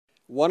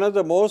One of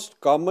the most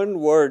common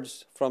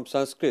words from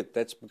Sanskrit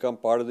that's become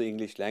part of the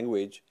English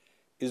language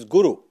is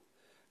guru.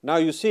 Now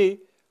you see,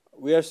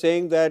 we are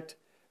saying that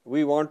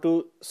we want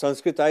to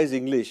Sanskritize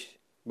English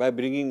by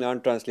bringing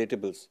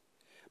non-translatables.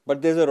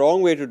 But there's a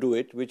wrong way to do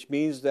it, which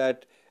means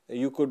that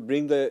you could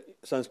bring the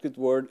Sanskrit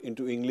word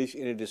into English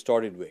in a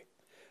distorted way.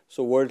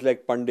 So words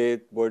like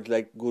Pandit, words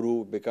like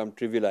Guru become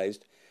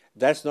trivialized.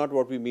 That's not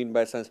what we mean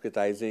by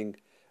Sanskritizing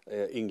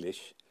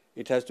English.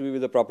 It has to be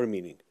with the proper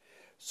meaning.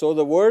 So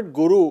the word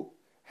Guru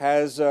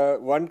has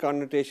one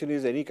connotation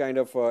is any kind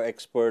of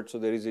expert. So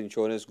there is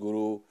insurance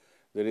guru,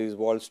 there is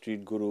Wall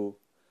Street guru,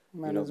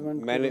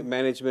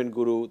 management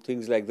guru,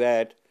 things like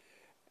that.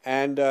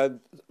 And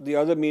the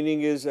other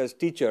meaning is as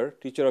teacher,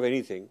 teacher of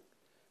anything,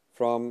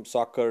 from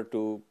soccer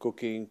to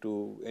cooking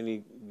to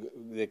any,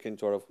 they can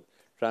sort of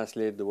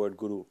translate the word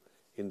guru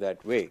in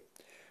that way.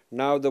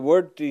 Now, the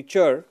word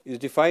teacher is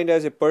defined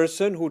as a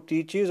person who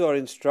teaches or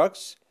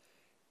instructs,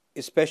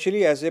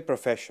 especially as a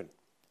profession.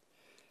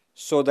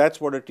 So that's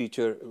what a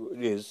teacher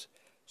is.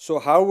 So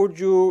how would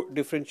you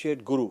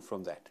differentiate guru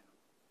from that?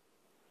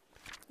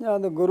 Yeah,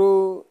 the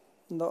guru,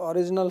 the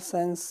original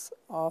sense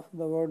of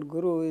the word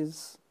guru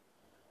is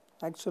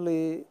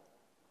actually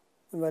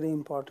very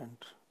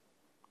important.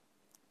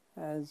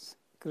 As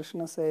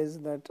Krishna says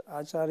that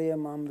Acharya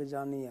mam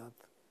vijaniyat,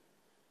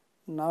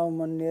 now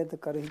manyet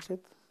karichit,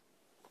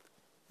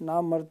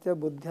 now martya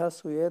buddhya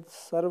suyet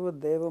sarva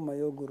deva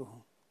mayo guru.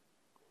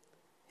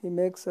 He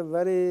makes a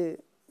very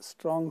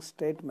strong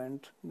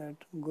statement that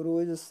Guru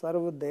is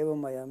Sarva Deva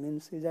Maya,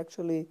 means he is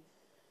actually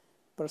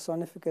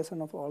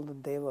personification of all the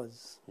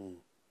devas,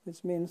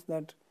 which means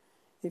that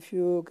if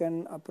you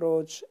can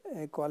approach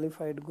a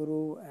qualified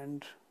Guru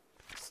and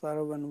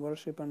serve and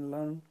worship and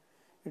learn,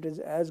 it is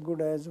as good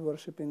as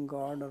worshipping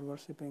God or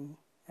worshipping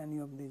any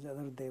of these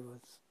other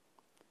devas.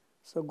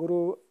 So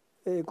Guru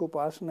ek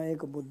upasana ek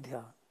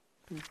buddhya.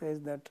 He says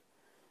that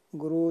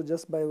Guru,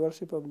 just by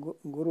worship of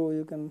Guru,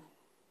 you can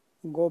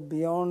go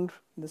beyond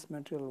this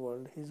material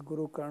world. He is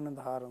Guru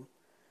Karnadharam.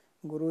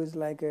 Guru is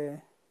like a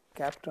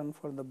captain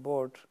for the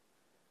boat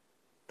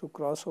to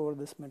cross over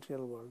this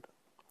material world.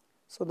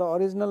 So the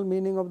original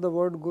meaning of the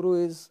word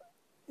Guru is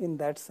in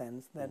that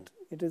sense, that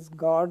it is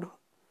God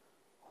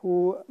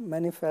who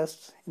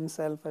manifests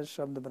himself as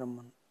Shabda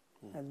Brahman,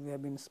 as we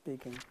have been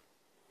speaking.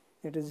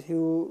 It is he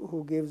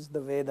who gives the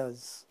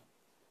Vedas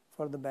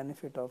for the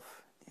benefit of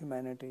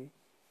humanity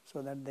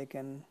so that they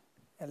can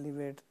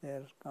elevate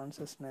their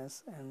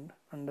consciousness and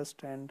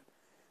understand,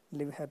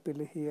 live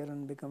happily here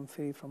and become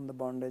free from the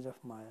bondage of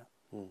Maya.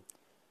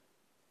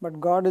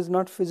 But God is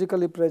not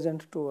physically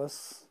present to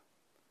us.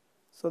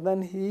 So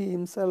then He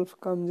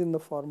Himself comes in the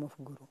form of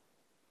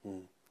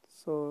Guru.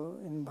 So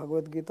in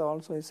Bhagavad Gita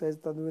also He says,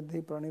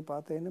 Tadvidhi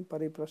pranipatena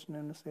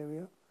pariprasnena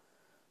sevya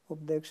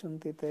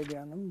updekshanti te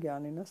jnanam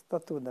jnaninas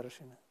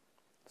tattvadarshina.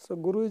 So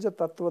Guru is a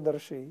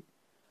tattvadarshi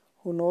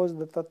who knows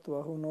the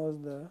tattva, who knows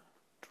the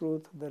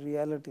truth, the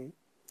reality,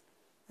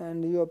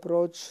 and you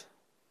approach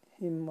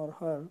him or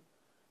her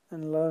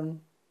and learn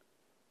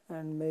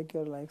and make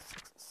your life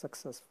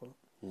successful.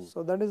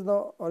 So that is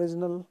the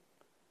original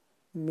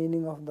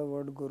meaning of the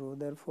word Guru.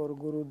 Therefore,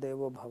 Guru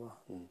Devo Bhava.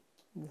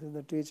 This is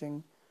the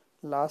teaching,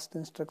 last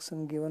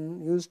instruction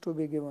given, used to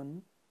be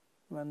given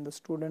when the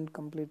student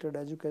completed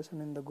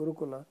education in the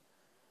Gurukula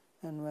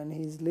and when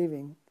he is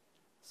leaving.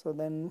 So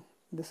then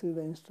this is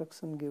the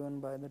instruction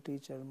given by the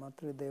teacher,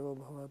 Matri Devo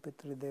Bhava,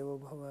 Pitri Devo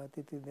Bhava,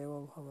 Atiti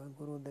Devo Bhava,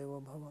 Guru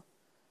Devo Bhava.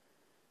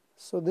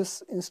 So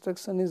this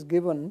instruction is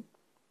given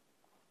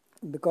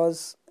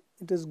because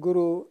it is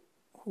Guru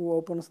who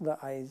opens the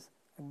eyes.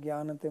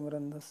 Jnana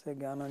Timrandhasya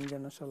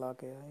Jnananjana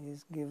Shalakaya. He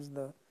gives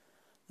the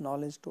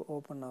knowledge to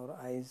open our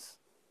eyes.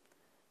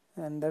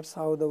 And that's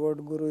how the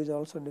word Guru is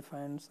also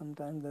defined.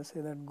 Sometimes they say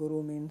that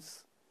Guru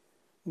means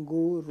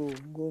Guru.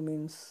 Gu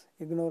means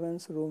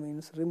ignorance, Ru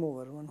means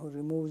remover. One who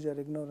removes your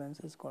ignorance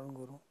is called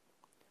Guru.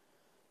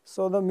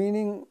 So the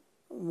meaning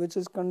which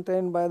is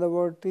contained by the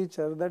word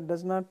teacher, that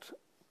does not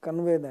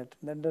convey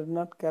that does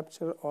not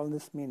capture all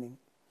this meaning.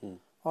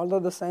 Although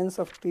the sense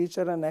of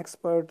teacher and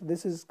expert,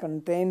 this is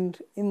contained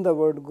in the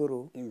word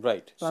Guru.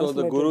 Right. So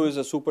the Guru is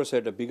a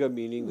superset, a bigger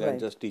meaning than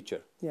just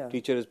teacher. Yeah.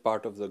 Teacher is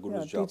part of the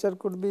Guru's job. Teacher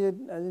could be,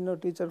 as you know,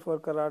 teacher for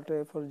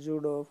karate, for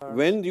judo.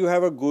 When you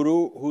have a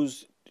Guru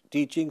who's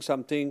teaching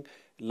something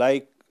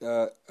like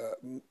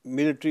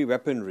military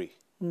weaponry,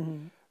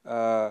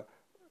 but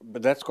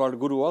that's called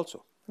Guru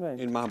also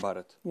in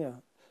Mahabharata. Yeah.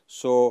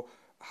 So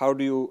how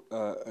do you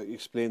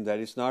explain that?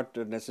 It's not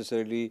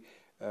necessarily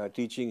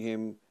teaching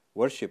him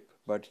worship,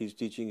 but he's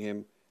teaching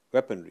him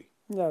weaponry.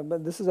 Yeah,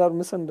 but this is our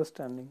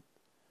misunderstanding.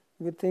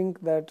 We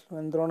think that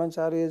when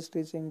Dronacharya is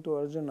teaching to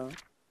Arjuna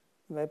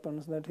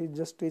weapons, that he's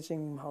just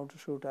teaching him how to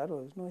shoot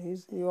arrows. No,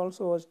 he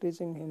also was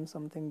teaching him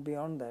something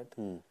beyond that.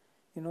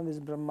 You know, these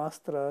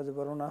Brahmastras,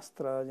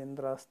 Varunastras,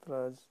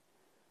 Indrastras,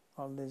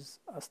 all these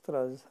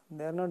astras,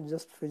 they are not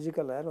just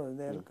physical arrows,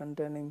 they are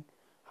containing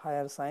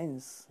higher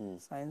science,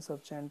 science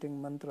of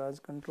chanting mantras,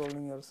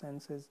 controlling your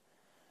senses,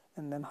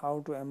 and then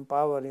how to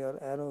empower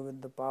your arrow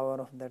with the power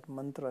of that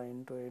mantra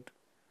into it.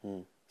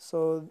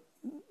 So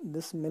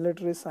this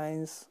military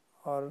science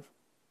or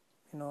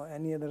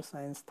any other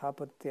science,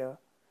 Sthapatya,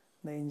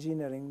 the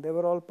engineering, they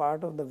were all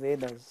part of the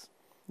Vedas.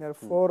 There are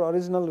 4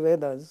 original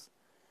Vedas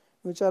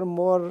which are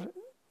more,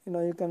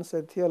 you can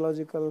say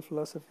theological,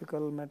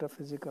 philosophical,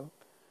 metaphysical.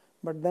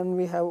 But then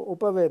we have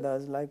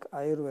Upavedas like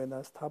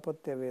Ayurveda,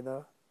 Sthapatya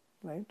Veda,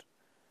 right?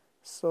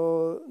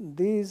 So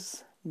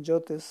these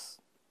Jyotish,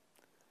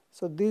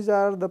 so these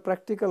are the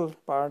practical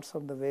parts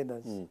of the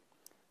Vedas.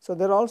 So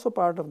they're also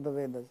part of the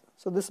Vedas.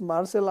 So this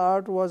martial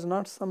art was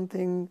not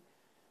something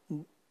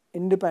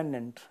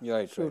independent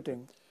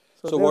shooting.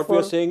 So what we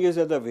are saying is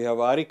that the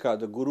Vyavaharika,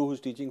 the guru who is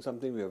teaching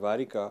something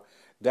Vyavaharika,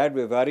 that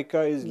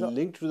Vyavaharika is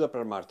linked to the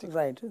Paramarthika.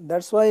 Right.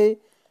 That's why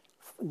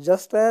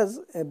just as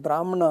a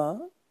Brahmana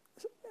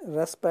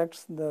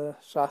respects the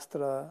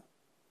Shastra,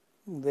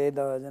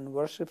 Vedas and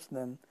worships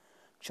them,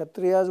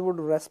 Kshatriyas would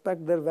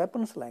respect their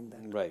weapons like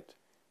that. Right.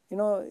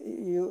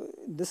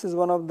 This is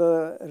one of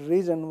the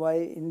reason why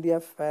India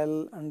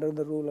fell under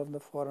the rule of the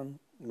foreign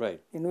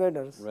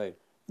invaders. Right.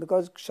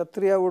 Because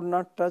Kshatriya would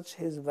not touch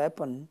his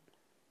weapon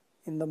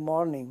in the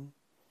morning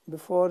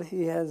before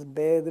he has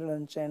bathed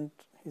and chant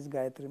his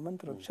Gayatri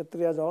mantra.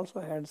 Kshatriyas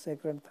also had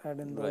sacred thread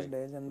in those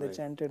days, and they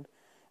chanted,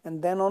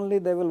 and then only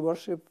they will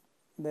worship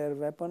their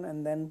weapon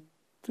and then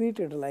treat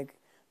it like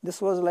this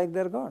was like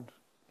their god.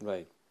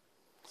 Right.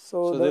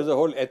 So there's a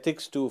whole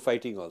ethics to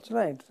fighting also.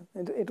 Right.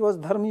 It was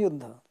dharma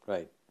yuddha.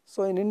 Right.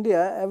 So in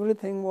India,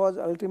 everything was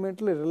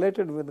ultimately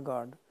related with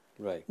God.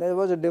 Right. There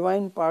was a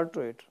divine part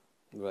to it.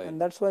 Right.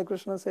 And that's why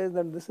Krishna says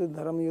that this is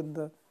dharma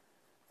yuddha.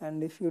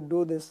 And if you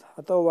do this,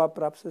 hato va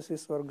prapsasi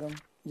swargam,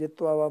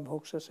 jitva va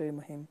bhokshase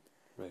mahim,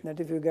 that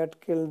if you get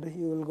killed,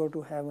 you will go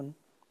to heaven,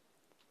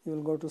 you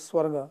will go to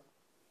Swarga.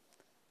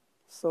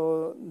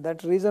 So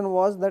that reason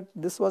was that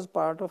this was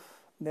part of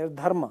their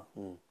dharma.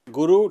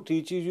 Guru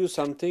teaches you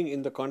something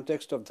in the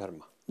context of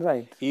dharma.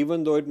 Right.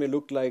 Even though it may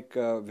look like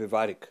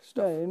Vyavaharik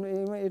stuff.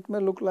 Yeah, it may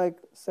look like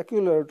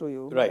secular to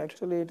you, but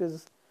actually it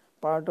is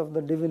part of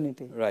the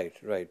divinity. Right.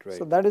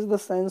 So that is the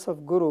sense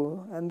of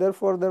Guru, and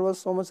therefore there was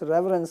so much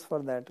reverence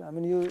for that. I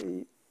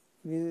mean,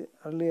 we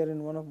earlier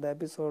in one of the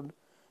episode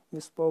we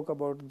spoke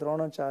about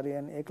Dronacharya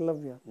and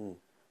Eklavya.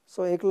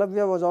 So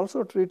Eklavya was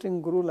also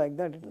treating Guru like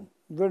that.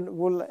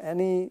 Will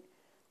any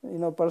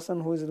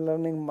person who is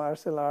learning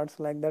martial arts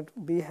like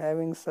that be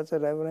having such a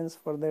reverence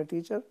for their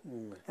teacher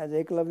as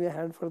Eklavya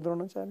had for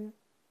Dronacharya?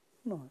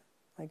 No,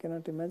 I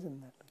cannot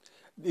imagine that.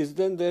 Is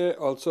then there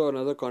also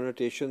another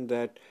connotation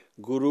that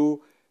Guru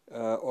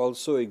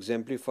also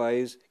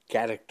exemplifies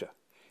character?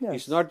 Yes.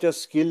 It's not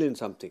just skill in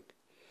something.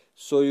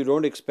 So you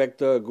don't expect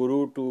the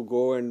Guru to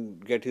go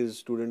and get his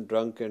student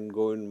drunk and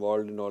go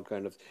involved in all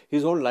kind of...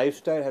 His own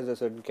lifestyle has a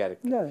certain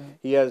character. Yeah.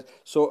 He has...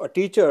 So a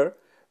teacher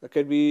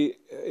can be,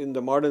 in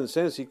the modern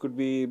sense, he could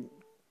be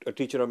a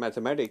teacher of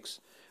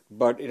mathematics,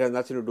 but it has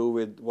nothing to do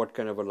with what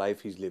kind of a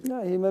life he's living.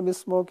 Yeah, he may be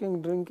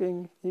smoking,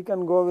 drinking. He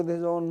can go with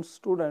his own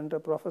student, a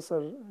professor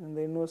in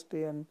the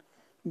university, and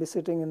be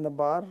sitting in the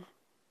bar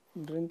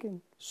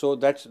drinking. So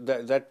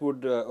that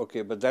would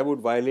okay, but that would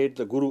violate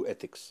the Guru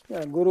ethics.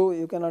 Yeah, Guru,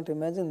 you cannot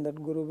imagine that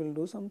Guru will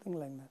do something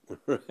like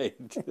that.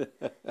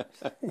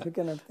 Right. You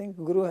cannot think.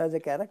 Guru has a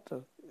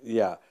character.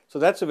 Yeah. So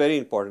that's a very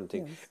important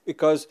thing. Yes.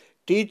 Because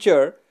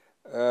teacher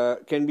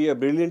can be a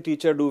brilliant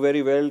teacher, do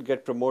very well,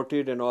 get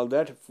promoted and all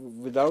that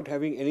without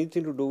having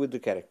anything to do with the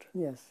character.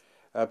 Yes.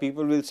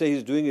 People will say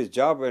he's doing his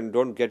job and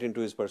don't get into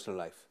his personal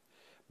life.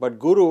 But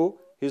Guru,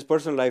 his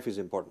personal life is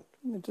important.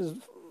 It is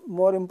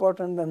more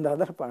important than the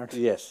other part.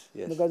 Yes.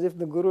 Because if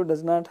the Guru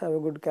does not have a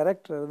good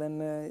character,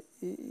 then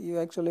you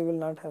actually will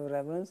not have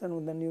reverence,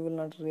 and then you will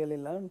not really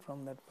learn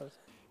from that person.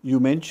 You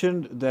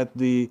mentioned that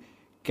the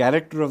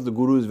character of the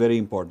Guru is very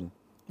important.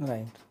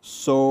 Right.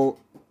 So,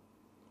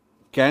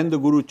 can the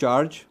Guru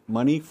charge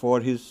money for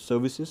his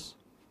services?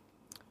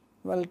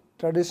 Well,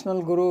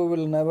 traditional Guru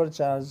will never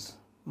charge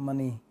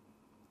money.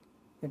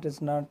 It is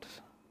not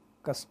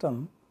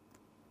custom.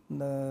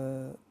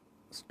 The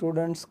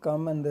students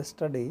come and they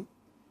study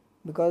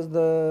because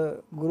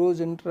the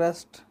Guru's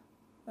interest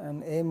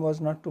and aim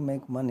was not to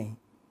make money,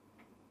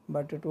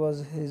 but it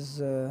was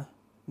his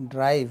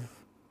drive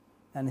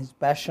and his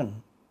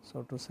passion,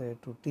 so to say,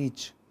 to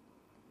teach,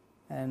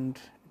 and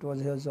it was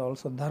his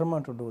also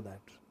dharma to do that.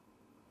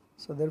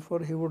 So therefore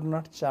he would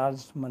not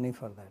charge money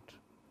for that.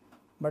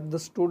 But the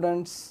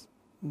students,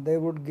 they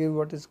would give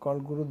what is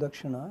called Guru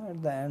Dakshina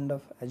at the end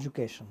of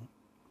education.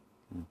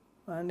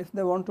 And if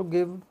they want to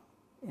give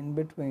in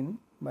between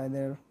by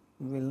their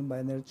will,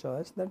 by their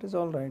choice, that is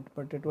all right.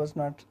 But it was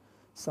not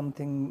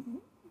something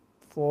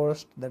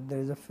forced that there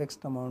is a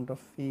fixed amount of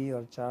fee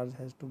or charge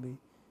has to be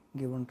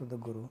given to the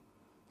Guru.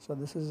 So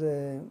this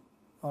is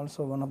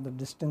also one of the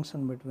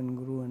distinction between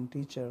Guru and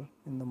teacher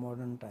in the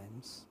modern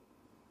times.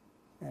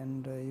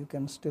 And you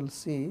can still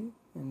see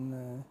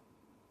in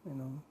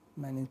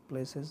many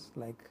places,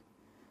 like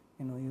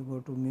you go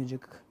to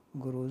music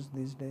gurus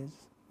these days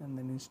and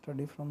then you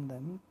study from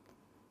them.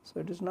 So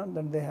it is not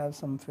that they have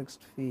some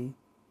fixed fee.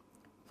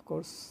 Of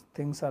course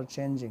things are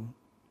changing,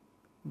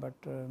 but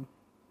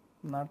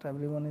not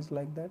everyone is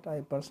like that.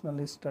 I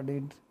personally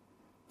studied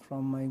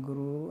from my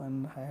guru,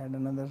 and I had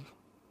another,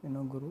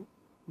 guru,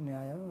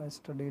 Nyaya. I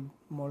studied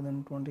more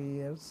than 20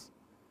 years,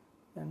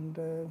 and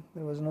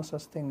there was no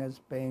such thing as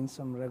paying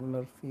some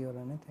regular fee or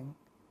anything.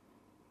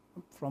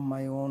 From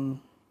my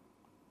own,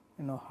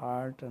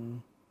 heart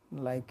and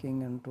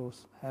liking and to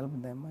help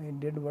them, I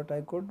did what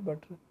I could, but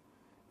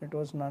it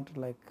was not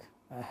like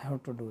I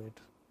have to do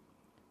it.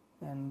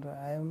 And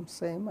I am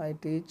same, I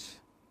teach,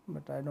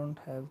 but I don't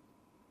have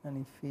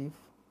any fee,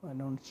 I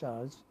don't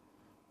charge.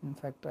 In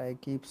fact, I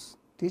keep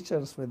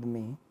teachers with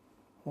me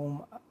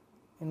whom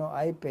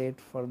I paid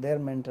for their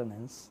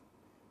maintenance,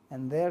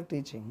 and they are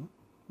teaching,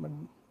 but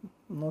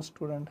no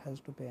student has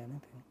to pay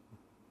anything.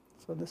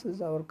 So this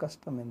is our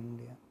custom in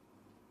India.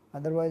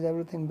 Otherwise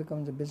everything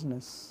becomes a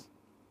business.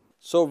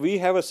 So we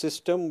have a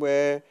system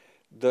where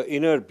the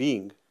inner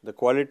being, the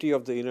quality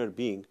of the inner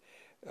being,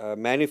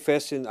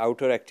 manifests in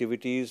outer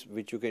activities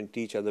which you can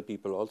teach other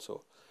people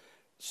also.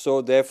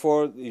 So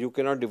therefore you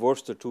cannot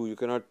divorce the two, you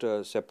cannot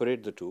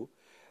separate the two.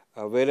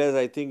 Whereas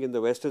I think in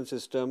the Western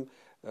system,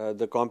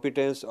 the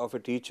competence of a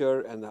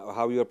teacher and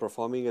how you are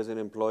performing as an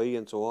employee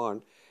and so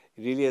on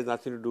really has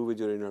nothing to do with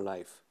your inner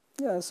life.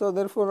 Yeah, so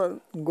therefore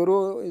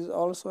Guru is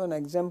also an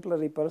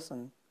exemplary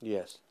person.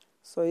 Yes.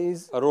 So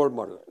he's a role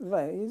model.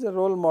 Right, he's a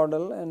role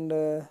model, and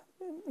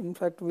in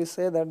fact we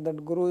say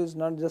that Guru is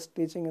not just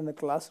teaching in the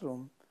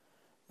classroom,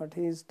 but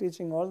he is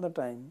teaching all the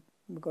time,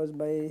 because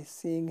by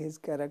seeing his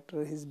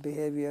character, his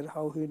behavior,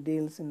 how he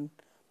deals in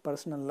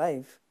personal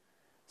life.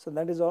 So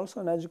that is also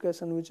an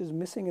education which is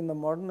missing in the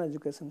modern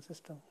education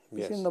system.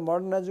 You see, in the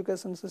modern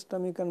education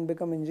system you can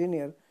become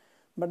engineer,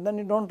 but then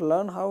you don't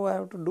learn how I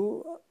have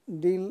to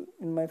deal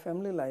in my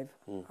family life,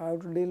 how I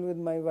have to deal with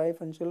my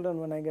wife and children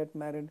when I get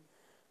married,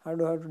 how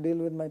do I have to deal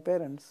with my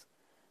parents.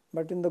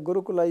 But in the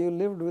Gurukula you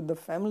lived with the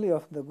family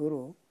of the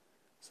Guru,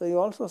 so you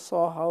also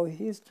saw how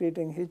he is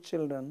treating his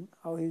children,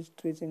 how he is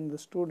treating the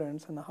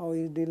students, and how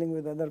he is dealing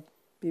with other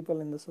people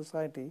in the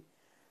society.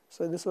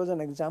 So this was an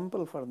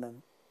example for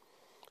them.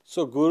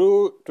 So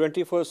Guru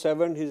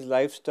 24/7, his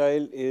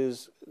lifestyle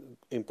is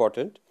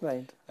important,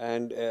 right,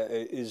 and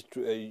is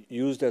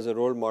used as a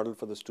role model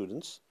for the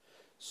students.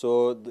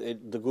 So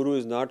the Guru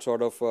is not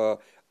sort of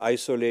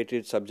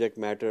isolated subject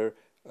matter,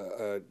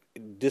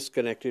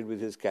 disconnected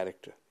with his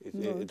character.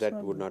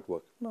 That would not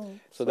work. No,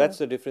 so that's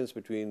the difference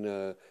between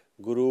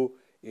Guru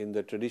in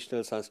the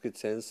traditional Sanskrit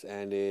sense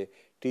and a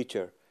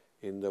teacher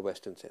in the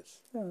Western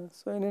sense. Yeah.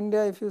 So in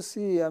India, if you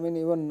see, I mean,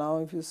 even now,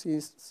 if you see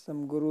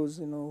some gurus,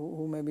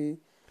 who may be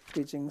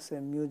teaching, say,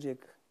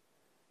 music,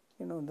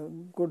 they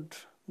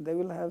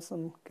will have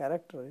some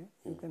character.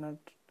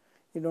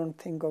 You don't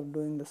think of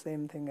doing the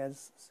same thing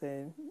as,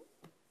 say,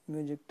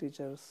 music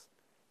teachers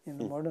in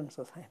the modern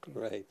society.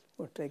 Right.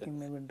 Or taking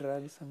maybe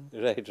drugs and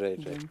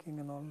drinking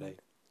and all that.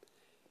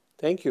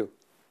 Thank you.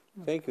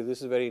 Thank you.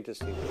 This is very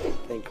interesting.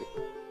 Thank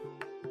you.